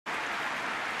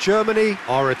Germany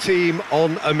are a team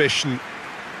on a mission.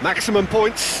 Maximum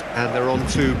points, and they're on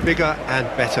to bigger and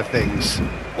better things.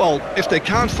 Well, if they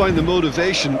can't find the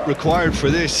motivation required for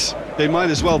this, they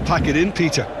might as well pack it in,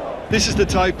 Peter. This is the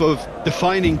type of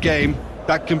defining game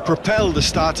that can propel the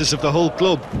status of the whole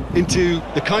club into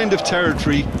the kind of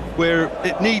territory where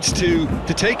it needs to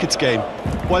take its game.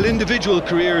 While individual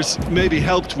careers may be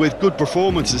helped with good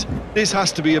performances, this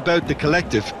has to be about the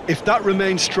collective. If that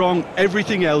remains strong,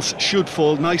 everything else should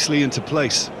fall nicely into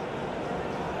place.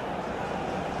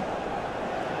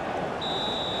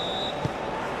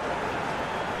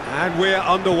 And we're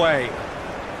underway.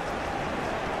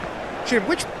 Jim,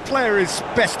 which player is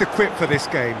best equipped for this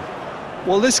game?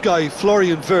 Well, this guy,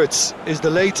 Florian Wirtz, is the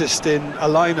latest in a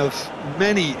line of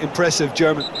many impressive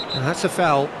German... And that's a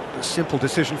foul. A simple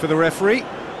decision for the referee.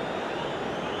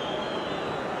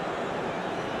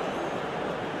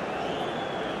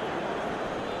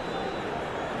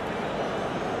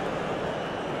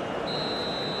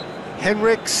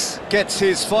 Henriks gets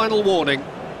his final warning.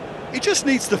 He just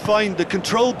needs to find the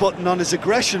control button on his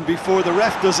aggression before the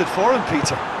ref does it for him,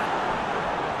 Peter.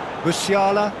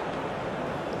 Musiala.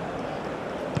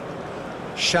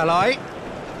 Shalai.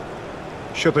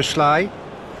 Szoboszlai.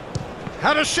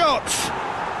 Had a shot!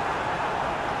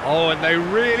 Oh, and they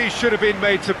really should have been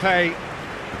made to pay.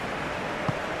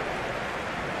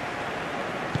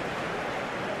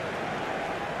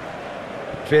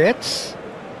 Wirtz.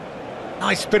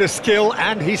 Nice bit of skill,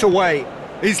 and he's away.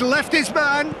 He's left his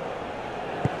man.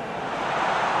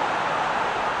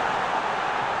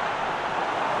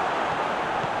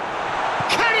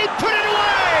 Can he put it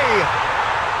away?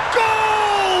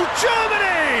 Goal,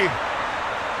 Germany!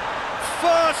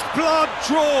 First blood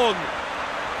drawn.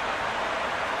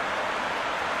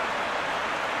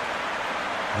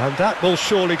 And that will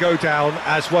surely go down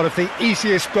as one of the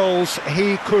easiest goals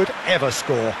he could ever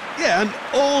score. Yeah, and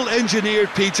all engineered,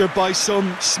 Peter, by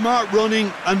some smart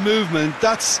running and movement.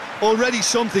 That's already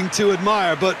something to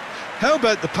admire, but how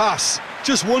about the pass?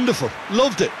 Just wonderful.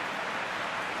 Loved it.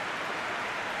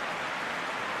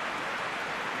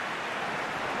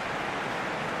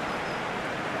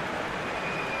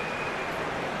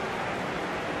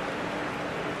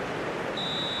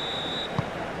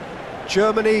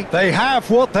 Germany, they have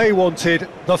what they wanted,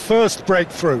 the first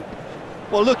breakthrough.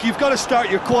 Well, look, you've got to start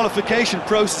your qualification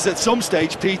process at some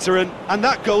stage, Peter, and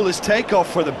that goal is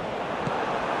takeoff for them.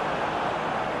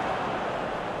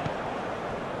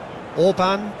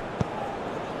 Orban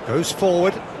goes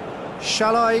forward.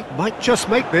 Shalai might just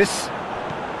make this.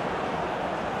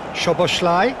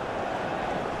 Szoboszlai.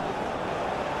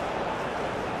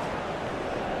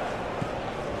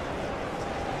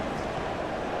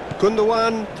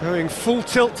 Gundogan doing full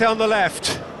tilt down the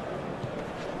left.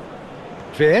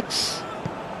 Wirtz.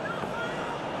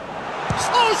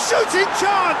 Oh, shooting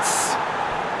chance!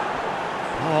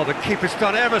 Oh, the keeper's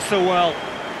done ever so well.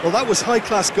 Well, that was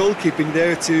high-class goalkeeping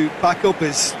there to back up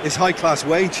his high-class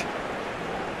wage.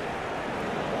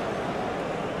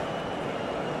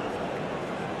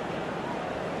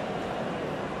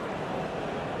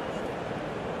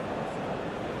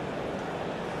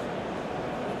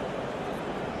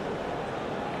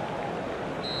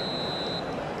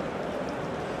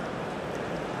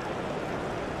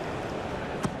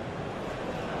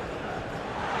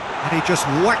 And he just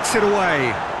whacks it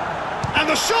away. And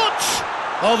the shot!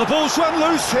 Oh, the ball's run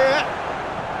loose here.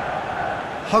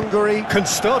 Hungary can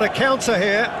start a counter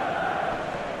here.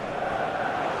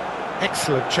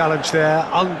 Excellent challenge there,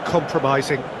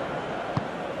 uncompromising.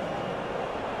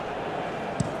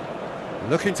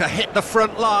 Looking to hit the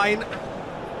front line.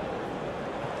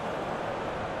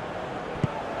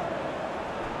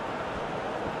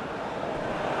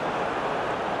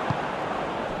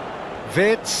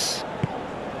 Wirtz.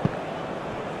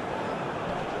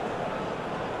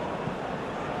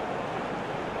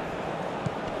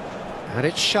 And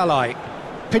it's Shalai.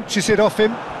 Pinches it off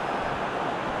him.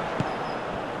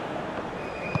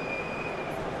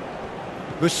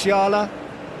 Musiala.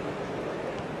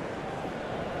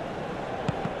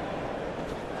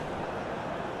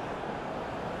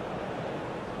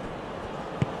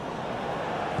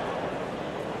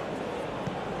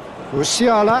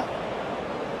 Musiala.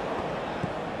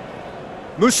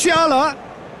 Musiala!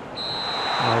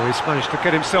 Oh, he's managed to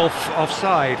get himself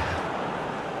offside.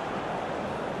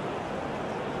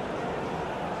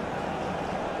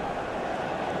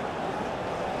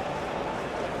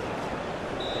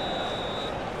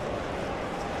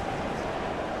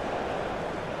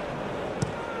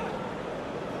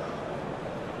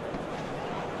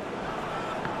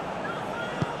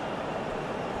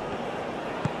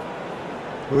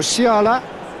 Musiala.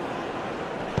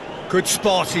 Good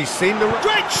spot, he's seen the...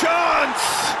 Great chance!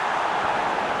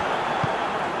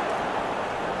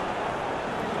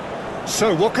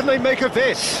 So, what can they make of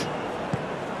this?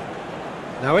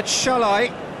 Now it's Shalai.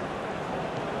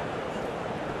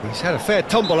 He's had a fair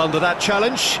tumble under that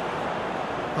challenge.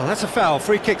 Oh, that's a foul.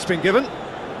 Free kick's been given.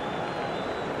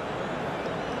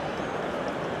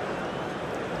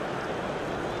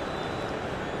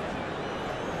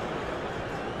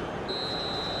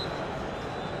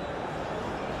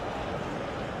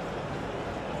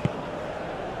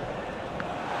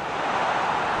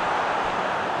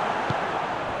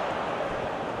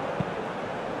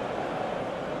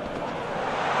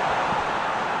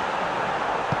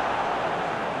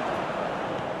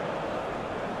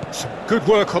 Some good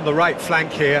work on the right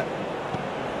flank here.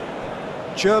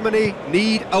 Germany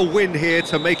need a win here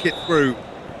to make it through.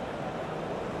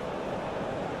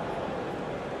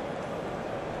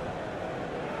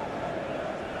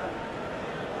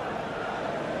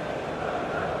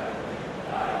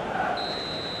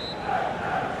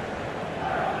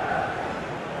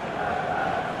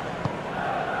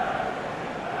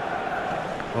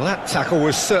 Well, that tackle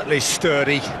was certainly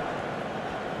sturdy.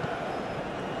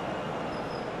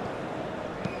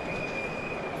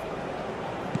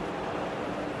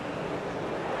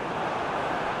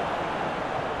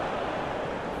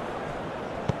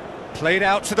 Played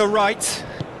out to the right.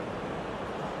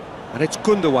 And it's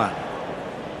Gundogan.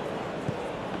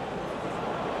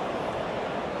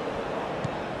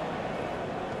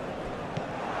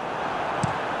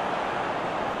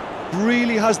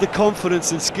 Really has the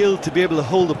confidence and skill to be able to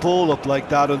hold the ball up like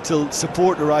that until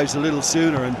support arrives a little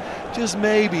sooner, and just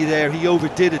maybe there he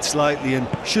overdid it slightly and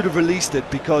should have released it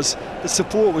because the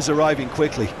support was arriving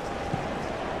quickly.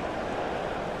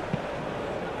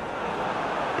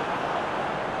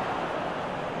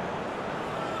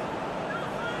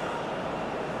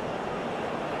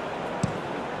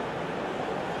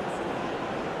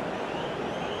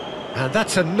 And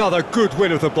that's another good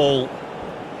win of the ball.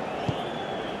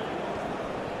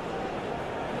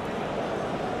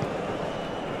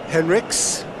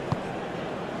 Henriks.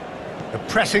 The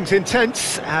pressing's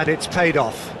intense, and it's paid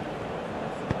off.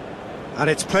 And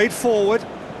it's played forward.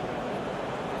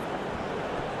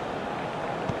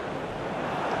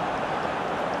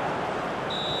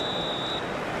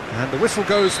 And the whistle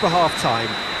goes for half-time.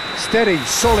 Steady,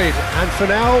 solid, and for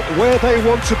now, where they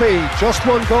want to be. Just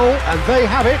one goal, and they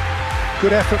have it.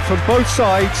 Good effort from both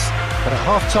sides, but at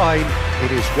half-time,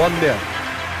 it is 1-0.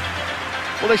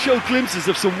 Well, they showed glimpses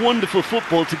of some wonderful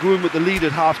football to go in with the lead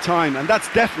at half-time, and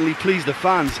that's definitely pleased the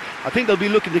fans. I think they'll be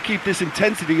looking to keep this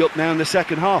intensity up now in the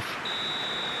second half.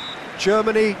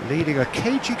 Germany leading a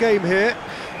cagey game here.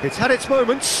 It's had its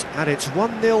moments, and it's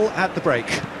 1-0 at the break.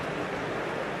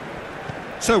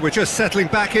 So we're just settling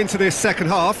back into this second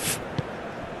half.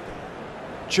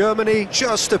 Germany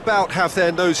just about have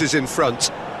their noses in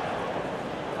front.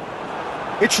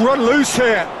 It's run loose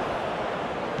here.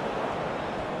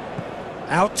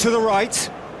 Out to the right,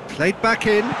 played back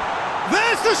in.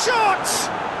 There's the shot!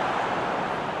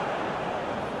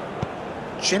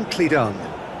 Gently done.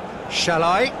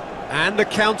 Shalai, and the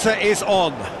counter is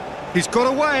on. He's got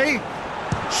away.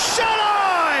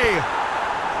 Shalai!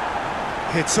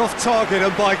 It's off target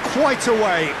and by quite a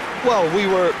way. Well, we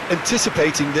were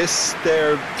anticipating this.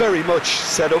 They're very much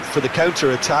set up for the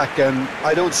counter-attack, and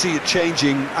I don't see it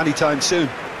changing anytime soon.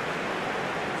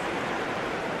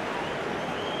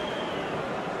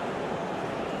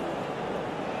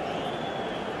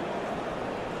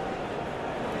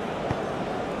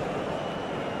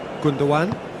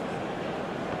 Gundogan.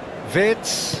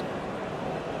 Wirtz.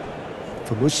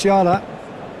 For Musiala.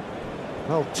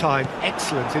 Well timed,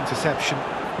 excellent interception.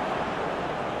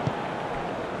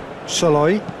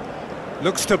 Shalai.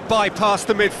 Looks to bypass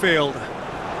the midfield.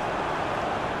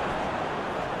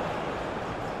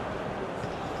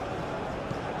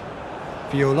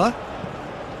 Viola.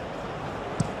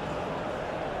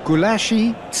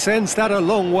 Gulashi sends that a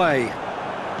long way.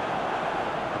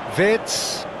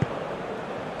 Wirtz.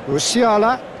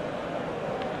 Musiala.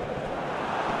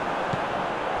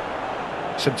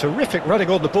 Some terrific running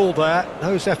on the ball there.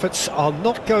 Those efforts are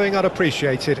not going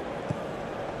unappreciated.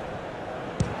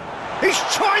 He's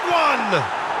tried one!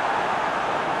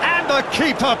 And the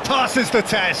keeper passes the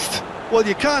test. Well,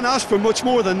 you can't ask for much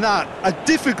more than that. A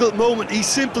difficult moment he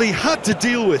simply had to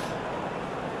deal with.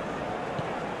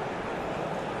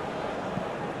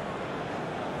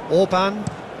 Orban,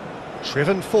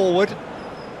 driven forward.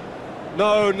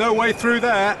 No way through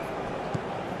there.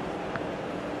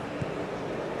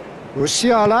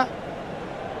 Musiala.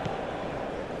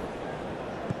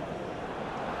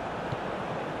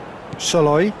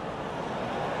 Shalai.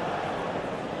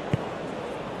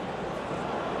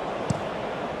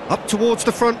 Up towards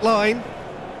the front line.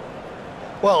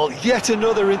 Well, yet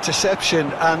another interception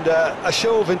and a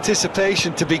show of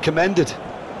anticipation to be commended.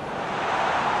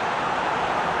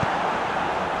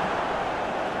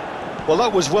 Well,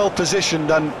 that was well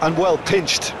positioned and well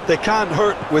pinched. They can't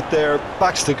hurt with their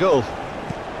backs to goal.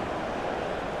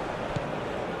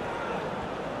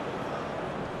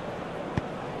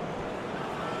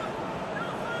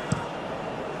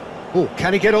 Oh,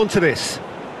 can he get onto this?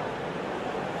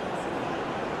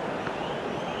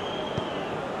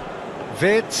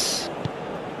 Vitz.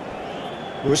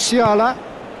 Musiala.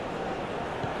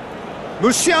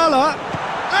 Musiala!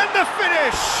 And the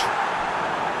finish!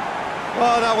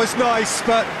 Oh, that was nice,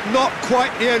 but not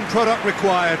quite the end product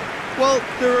required. Well,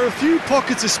 there are a few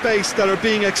pockets of space that are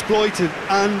being exploited,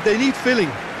 and they need filling,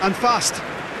 and fast.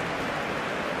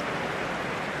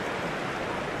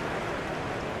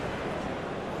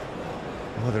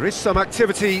 Well, there is some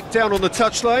activity down on the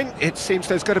touchline. It seems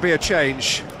there's going to be a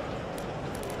change.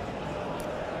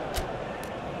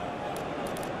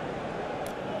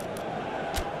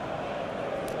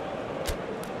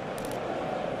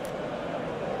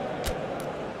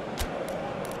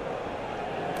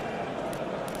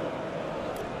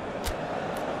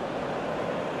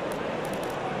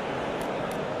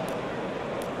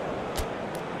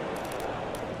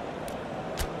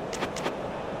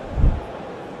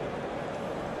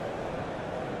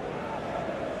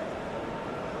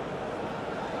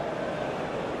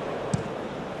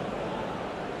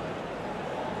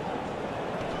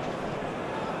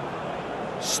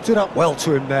 Stood up well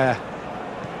to him there.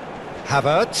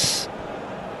 Havertz.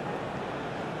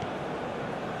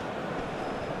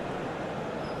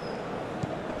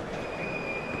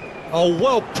 Oh,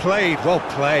 well played, well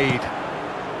played.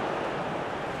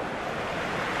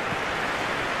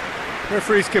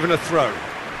 Referee's given a throw.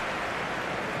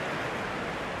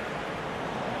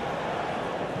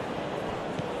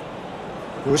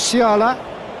 Musiala.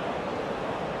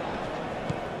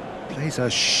 Plays a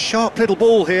sharp little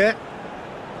ball here.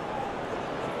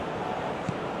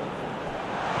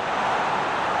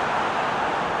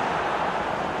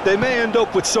 They may end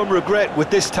up with some regret with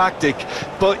this tactic,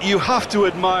 but you have to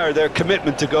admire their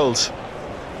commitment to goals.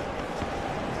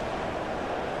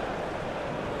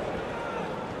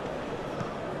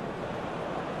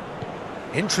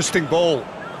 Interesting ball.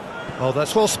 Oh,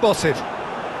 that's well spotted.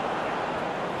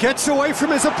 Gets away from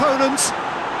his opponents.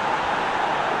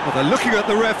 Well, they're looking at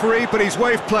the referee, but he's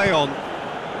waved play on.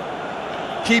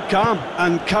 Keep calm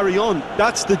and carry on.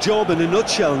 That's the job in a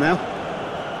nutshell now.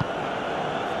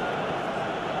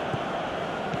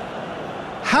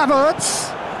 Havertz.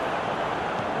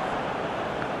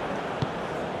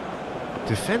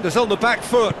 Defenders on the back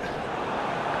foot.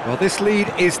 Well, this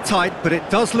lead is tight, but it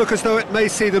does look as though it may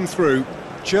see them through.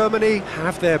 Germany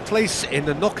have their place in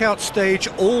the knockout stage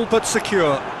all but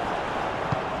secure.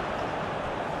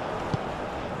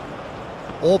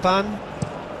 Orban.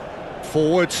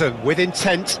 Forwards and with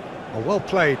intent. Oh, well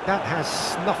played. That has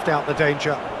snuffed out the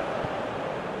danger.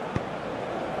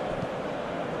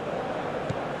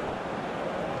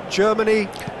 Germany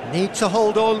need to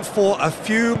hold on for a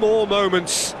few more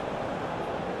moments.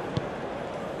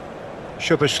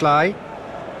 Szoboszlai.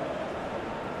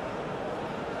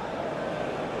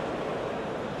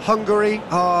 Hungary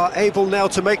are able now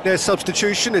to make their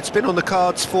substitution. It's been on the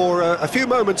cards for a few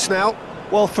moments now.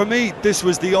 Well, for me, this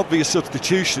was the obvious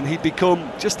substitution. He'd become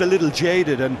just a little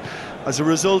jaded, and as a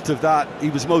result of that, he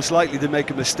was most likely to make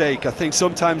a mistake. I think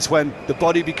sometimes when the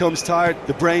body becomes tired,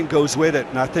 the brain goes with it,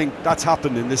 and I think that's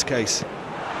happened in this case.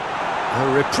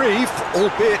 A reprieve,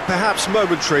 albeit perhaps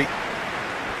momentary.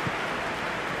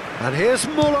 And here's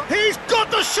Muller. He's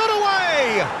got the shot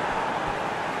away!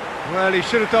 Well, he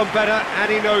should have done better,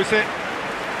 and he knows it.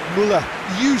 Muller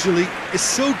usually is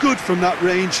so good from that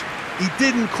range. He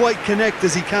didn't quite connect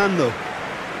as he can, though.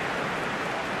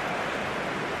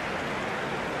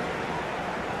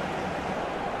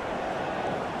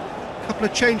 Couple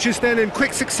of changes then in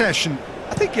quick succession.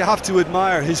 I think you have to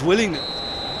admire his willingness.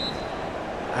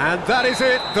 And that is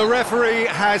it. The referee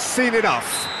has seen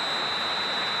enough.